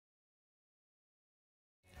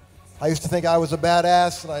I used to think I was a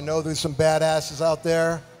badass, and I know there's some badasses out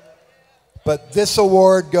there. But this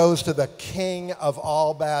award goes to the king of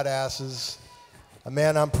all badasses, a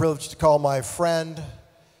man I'm privileged to call my friend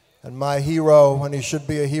and my hero, and he should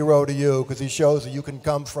be a hero to you because he shows that you can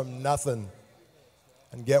come from nothing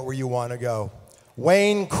and get where you want to go.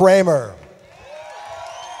 Wayne Kramer.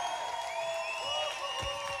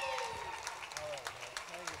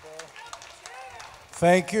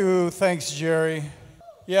 Thank you. Thanks, Jerry.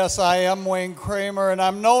 Yes, I am Wayne Kramer, and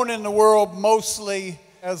I'm known in the world mostly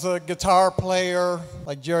as a guitar player.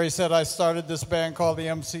 Like Jerry said, I started this band called the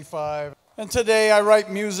MC5. And today I write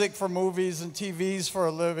music for movies and TVs for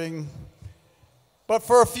a living. But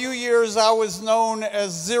for a few years I was known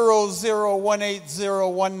as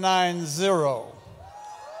 001801990.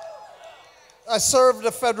 I served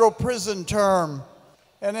a federal prison term,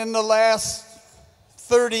 and in the last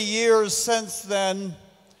 30 years since then,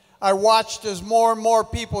 I watched as more and more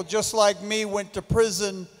people just like me went to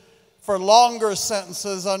prison for longer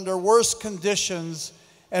sentences under worse conditions,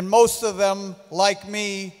 and most of them, like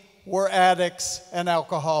me, were addicts and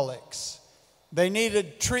alcoholics. They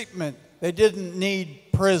needed treatment. They didn't need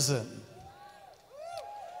prison.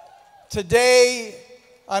 Today,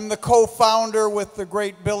 I'm the co-founder with the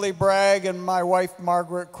great Billy Bragg and my wife,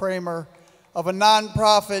 Margaret Kramer, of a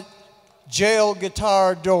nonprofit, Jail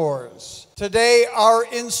Guitar Doors. Today, our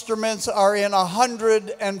instruments are in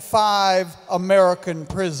 105 American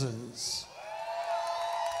prisons.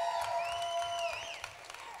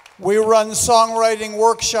 We run songwriting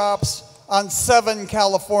workshops on 7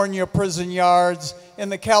 California prison yards in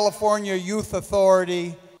the California Youth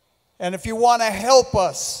Authority. And if you want to help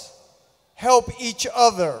us, help each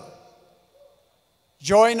other,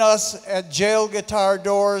 join us at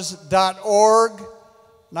jailguitardoors.org.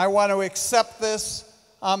 And I want to accept this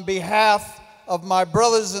on behalf of my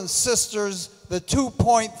brothers and sisters, the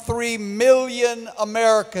 2.3 million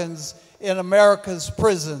Americans in America's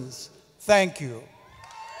prisons. Thank you.